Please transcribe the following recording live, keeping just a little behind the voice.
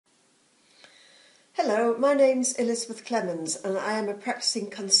Hello, my name's Elizabeth Clemens and I am a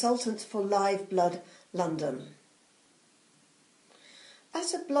practicing consultant for Live Blood London.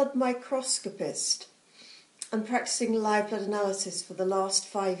 As a blood microscopist and practicing live blood analysis for the last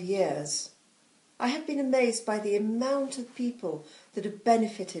 5 years, I have been amazed by the amount of people that have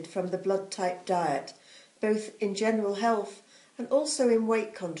benefited from the blood type diet, both in general health and also in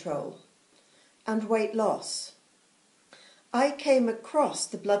weight control and weight loss. I came across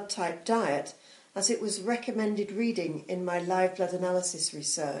the blood type diet as it was recommended reading in my live blood analysis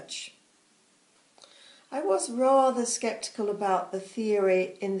research. I was rather sceptical about the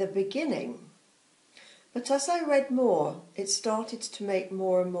theory in the beginning, but as I read more, it started to make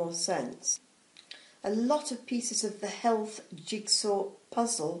more and more sense. A lot of pieces of the health jigsaw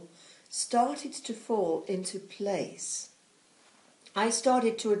puzzle started to fall into place. I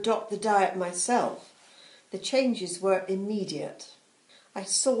started to adopt the diet myself. The changes were immediate. I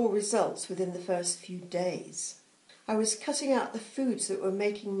saw results within the first few days. I was cutting out the foods that were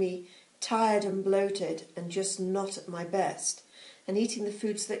making me tired and bloated and just not at my best, and eating the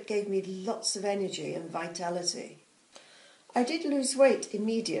foods that gave me lots of energy and vitality. I did lose weight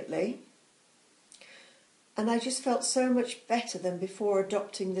immediately, and I just felt so much better than before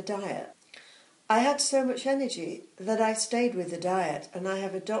adopting the diet. I had so much energy that I stayed with the diet, and I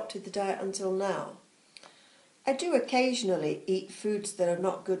have adopted the diet until now. I do occasionally eat foods that are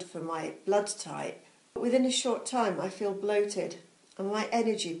not good for my blood type, but within a short time I feel bloated and my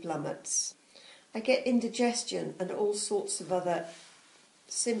energy plummets. I get indigestion and all sorts of other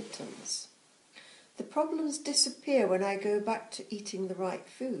symptoms. The problems disappear when I go back to eating the right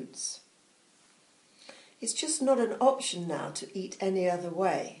foods. It's just not an option now to eat any other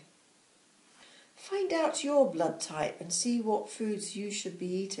way. Find out your blood type and see what foods you should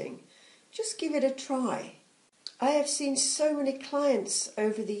be eating. Just give it a try. I have seen so many clients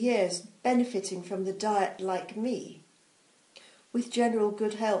over the years benefiting from the diet like me, with general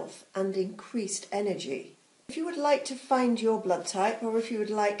good health and increased energy. If you would like to find your blood type, or if you would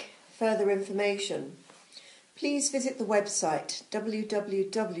like further information, please visit the website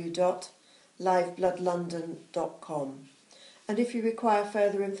www.livebloodlondon.com. And if you require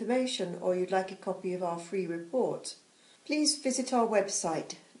further information or you'd like a copy of our free report, please visit our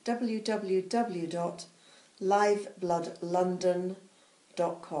website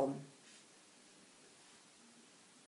www.livebloodlondon.com.